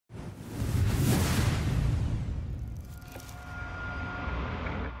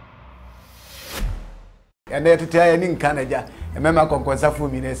and there to tell you in Canada. Remember konkosa for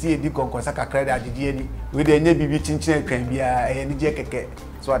me na see di konkosa kakra da agide ni we dey nya bibi chinchin twan bia ni je keke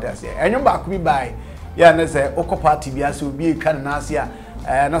so what I say enyo ba ku bi bai ya na say okọ party bia so obi kan na ase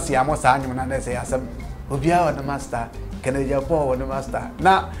a na se amo sa anyum na say asem obi a won master Ken Agyapong won master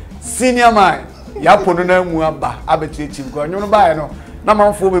na senior man ya pono na mu aba abetichi ko enyo ba no na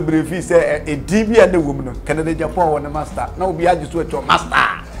manfo bebre fi say e di bia na wom no Ken Agyapong won master na obi agi so eto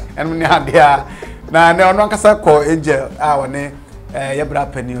master enu ne ade na ne ono nkasa ko angel a woni yebra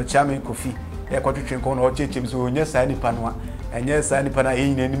pani o chama kofi e kwotwetwe ko no o chechim so onye sa nipa no a enye sa nipa na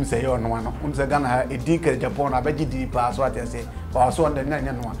yin nanim se ye ono ano unse Ghana ha edi Ken Agyapong na beji di pa so atese ba so on de na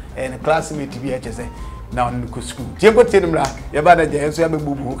nya no a classmate bi echese na on ko school tie ko tenimra yeba na je enso ya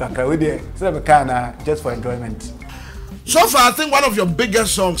bebubu kakra we de se be kana just for enjoyment. So far, I think one of your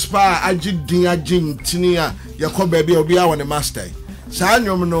biggest songs, Pa Ajidin Ajin Tinia, Yako Baby Obiaa on the master.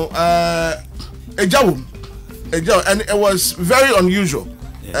 Sanyom no and it was very unusual.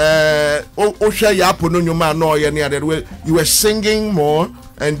 Osha Yapo no nyoma no any other way. You were singing more,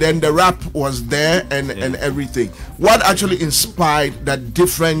 and then the rap was there and everything. What actually inspired that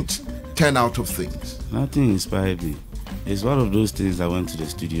different turnout of things? Nothing inspired me. It's one of those things I went to the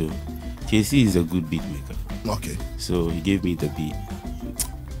studio. KC is a good beat maker. Okay. So he gave me the beat.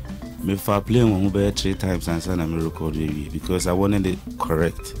 Me for playing one over 3 times and send a record because I wanted it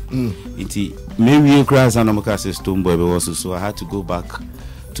correct. Maybe you cry and I'm a stone boy also, so I had to go back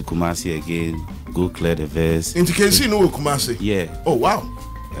to Kumasi again, go clear the verse. Into KC no Kumasi? Yeah. Oh wow.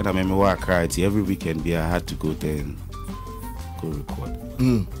 And I remember I cried every weekend. I had to go there and go record.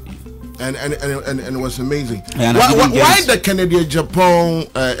 And it was amazing. Why the Ken Agyapong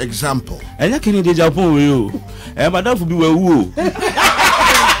example? And that Ken Agyapong you. And Madame for be who?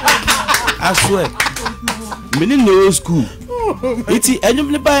 I swear. Me no school. It's and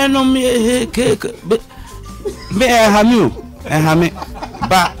you buy no me cake. Me hami.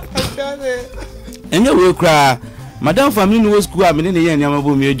 But and you will cry. Madam family no school am ni ye nyama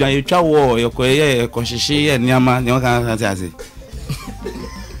bo me adwan ye twa wo ye ko ye ko hihye ye nyama ne kan say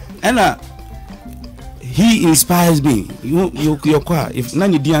and he inspires me. You kwa if na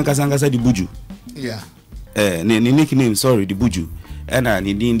ni di ankasa di buju. Yeah. Ni nickname sorry di buju. And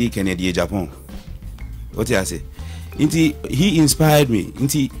ni Ken Agyapong. What I say? He inspired me.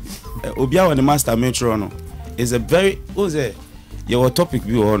 Obiaa on the master metro no is a very your topic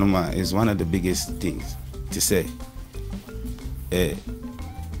view is one of the biggest things to say.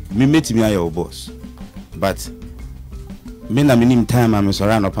 Me met me your boss, but me na minim time I'm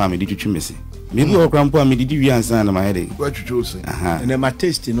surround up me did you miss it? Maybe your grandpa me did you answer my headache. What you chose? And then my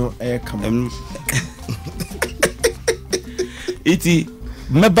taste, come. Iti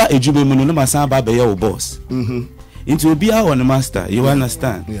meba ejube mu no masan ba be your boss. Into obiaa on the master, you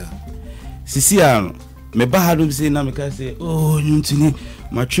understand? Yeah. Sisi ano meba hadum say na me ka say oh nyuntini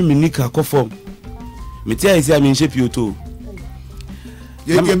matwe me nika kofom. Me tia isi am shape you too.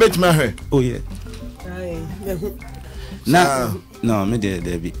 You bet my hair. Oh yeah. Na no me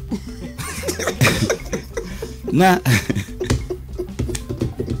there be. Na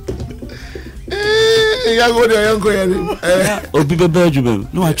Obi bebe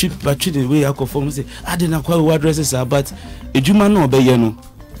ejuma no I treat the way I conform say I didn't quite what dresses are but ejuma no be ye no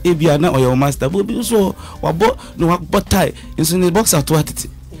ebia na oyo master but bi so wabo no wabo tie nso ne box at what it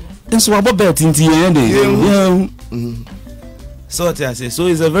nso wabo belt nti ye dey so what I say so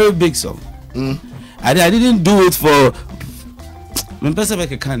it's a very big song. I didn't do it for I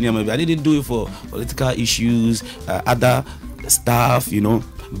didn't do it for political issues, other stuff, you know.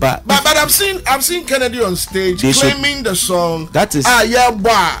 But I've seen Kennedy on stage claiming the song. That is that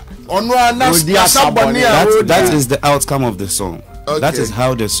is the outcome of the song. Okay. That is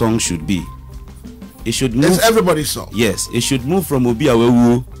how the song should be. It should move. It's everybody's song. Yes, it should move from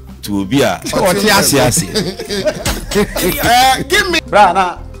obiaa to obiaa. Give me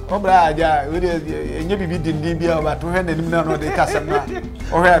Brana. Obra aja we enye bibi dindin bia oba to hwe nanim na no de kasam na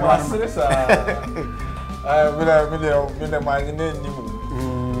o hwe no me mangine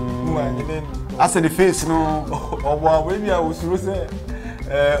ni as the face no obo we bia usuro se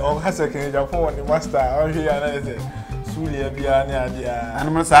on hasa Ken Agyapong on the master o hwe ya na se sulia bia ne adia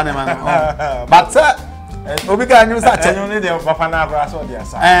anum sa ne man but obi ka anyu sa che ne de papa na abra so de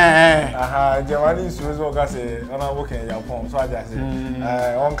asa jewani usuro so ka se ona wo Ken Agyapong so adia se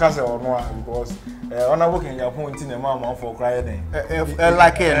on ka se ono because ona wo Ken Agyapong nti na mama for cry den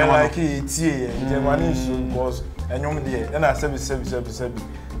like it no like it tie jewani usuro because enyom de na sebi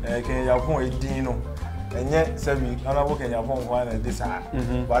Ken Agyapong edin no enye sabi honorable Ken Agyapong kwa na this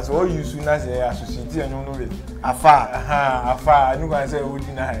but all you soon as associate and no with afa anu kan say we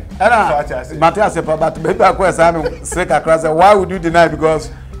deny Matthias but maybe I question am say kakra why would you deny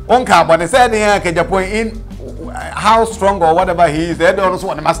because on carbon they said Ken Agyapong in how strong or whatever he is they don't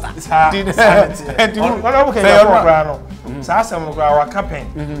want the master and honorable Ken Agyapong no sa asem no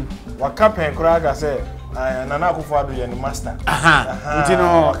wa campaign kra ga say Nana Akufo-Addo ye master.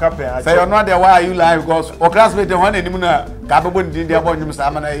 No. Say you're not there. Why are you lying? Because our classmate the one in na kabebo ndi dia bo nyum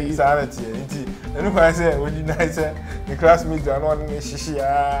sama na yi. Sanity. Nti enu kwa say we deny say the classmate are not shishi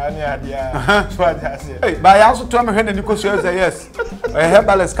ani adia. So I say. Hey, but I also told me when the Nico say yes.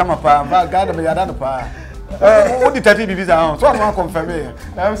 Herbalist come up and God be yada pa. What the 30 visa on. So I confirm me.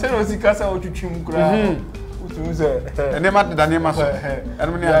 I'm saying o sikasa o twitwim kura. And they might the name of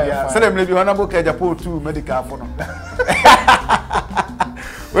celebrity honorable Ken Agyapong too medical for no.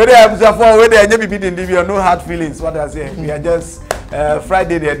 Where they have where they never be in the no hard feelings. What I say, we are just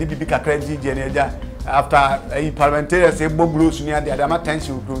Friday they DBB Kakreji Geneja after a parliamentarian say Bob Blues near the other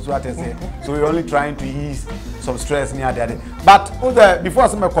tension close what I say. So we're only trying to ease some stress near the other. But before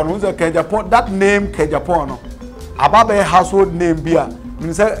some Ken Agyapong, that name Ken Agyapong about a household name beer.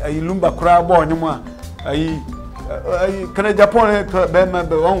 Means a lumba crab or no Ken Agyapong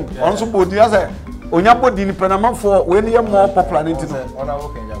be on so body as onya body ni penama for when you more popular into honorable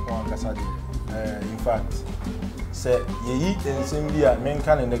Ken Agyapong kasadi in fact say ye ensem bia men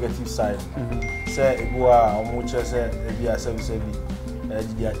kan negative side say ego a omuche say e bia service bi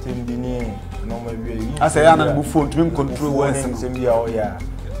di atembi ni no ma bia yi asa ya na bu phone to control words ensem bia o ya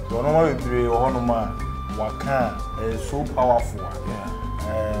to no ma bebre o hono ma waka so powerful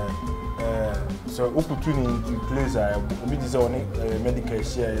so opportunity to place we design medical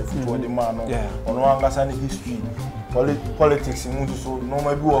share for the man ono angasa ni history politics mu so no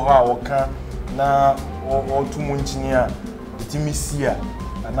ma bi wo ha wo kan na o tumu engineer etimisia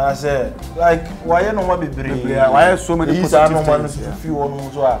and say like why no ma bebre why so many positive things fi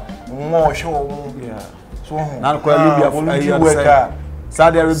wonu so a mo hwe so na ko Libya for worker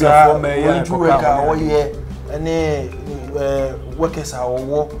Saudi Arabia for me worker o ye any workers are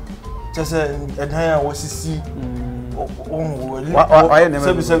wo just a wasisi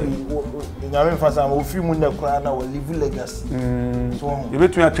nyame fasa mo fi mu na kra na we live legacy so you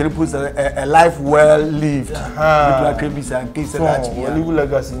between a life well lived between Kebisa and Kisa that we live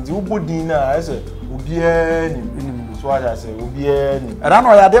legacy nti ubodi na ese obia ni so aja say obia ni era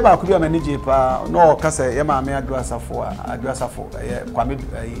no ya de ba ku bi manage pa no ka say ye ma me adwasafo kwame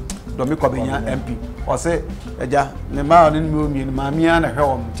domi kobenya MP o say eja ne ma ne mi ma mi ana hwe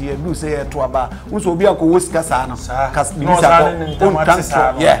om ti e du say e to aba unso obi akọ wosika sa no kas bi sa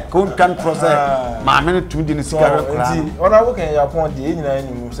ko kan process ma me to di ne sika kra nti honorable Ken Agyapong de nyina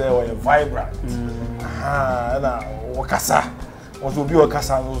ni say o vibrant na wakasa o bi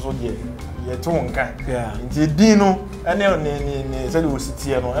wakasa so de ye to nkan nti din no ene ne say the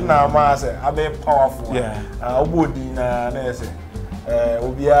city no na ma say abe powerful obodi na say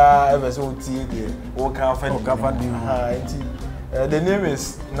obiaa ever so tie de o kan fa the name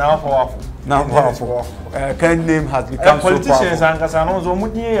is now powerful. Ken name has become so powerful. Politicians and kasano so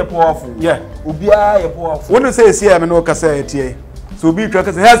mudie ye powerful. Yeah. Obiaa ye powerful. When you say see me no kasa etie. So be try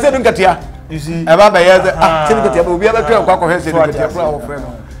kasa. He say dun katia. You see. E ba ba ye say say dun katia obiaa ba try kwa he say dun katia pra of friend.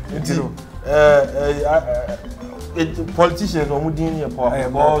 Politicians omudie ye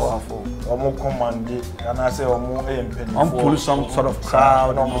powerful. Omo command and I say omo empeni pull some sort of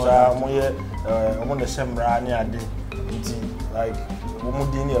crowd omo ye omo the semra ni ade nti like omo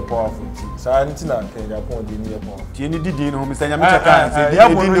dey near powerful nti sa nti na Ken Agyapong dey near powerful ti ni didi no Mr. Nyame chaka say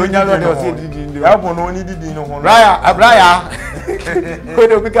didi no nya lo dey say didi no ya bo no ni didi no ho Braya ko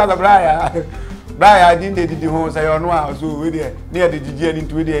do because Braya didi ho say ono a so we dey near the didi ani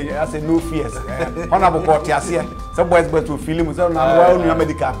nti we dey I say no fears honorable court ase some boys but to film so na wa onu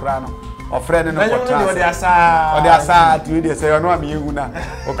medical kra no or friend no for trust or the asa to dey say ono am yehu na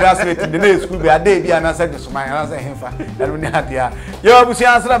o classmate in the school be ade bi ana say the suman ana say hemfa eno ni ade a ye abusu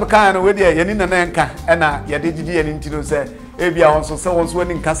ansra be kan no we dey ye ni na nka e na ye de didi ani ntino say e bia won so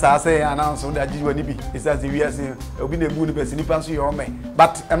woni nka sa say ana so da didi wani bi isa say we say obi na ebu ni be sinipa so ye o me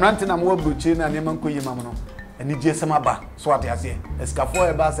but emrante na mo abrochi na ne man koyi mam no ani je sama ba so ate ase escafo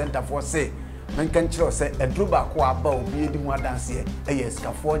e ba center for say men kan chiro say edru ba ko aba obi edi mu adanse e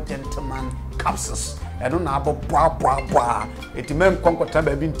escafo gentleman capsules eno na abo bwa etimen konkota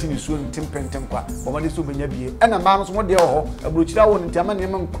ba bi ntini so ntimpentem kwa bo ma de so benya bie e na ma no so mo de ho abrochira wo ntiama ne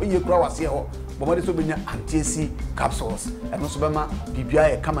man koyi kura wase ho bɔmɔde so benya anti-AC capsules ɛno so bɛma bibia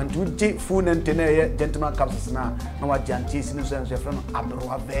yɛ kama nti wogye full nante na ɛyɛ gentleman capsules na wagye anti-AC no so ɛnso yɛfrɛ no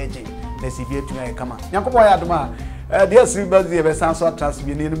abrowa virgin na si bi atumi ayɛ kama nyankopɔn yɛ adom a deɛ siri bɛzi yɛbɛsan so atrans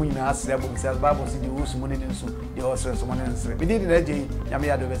bi ne no mu nyinaa asrɛ bɔ bisɛ bible si deɛ wɔsu mu ne nso deɛ wɔsrɛ so mu ne nsrɛ mede de na agye nyame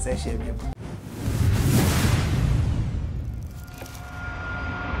yɛ ade bɛsɛ hyɛ biam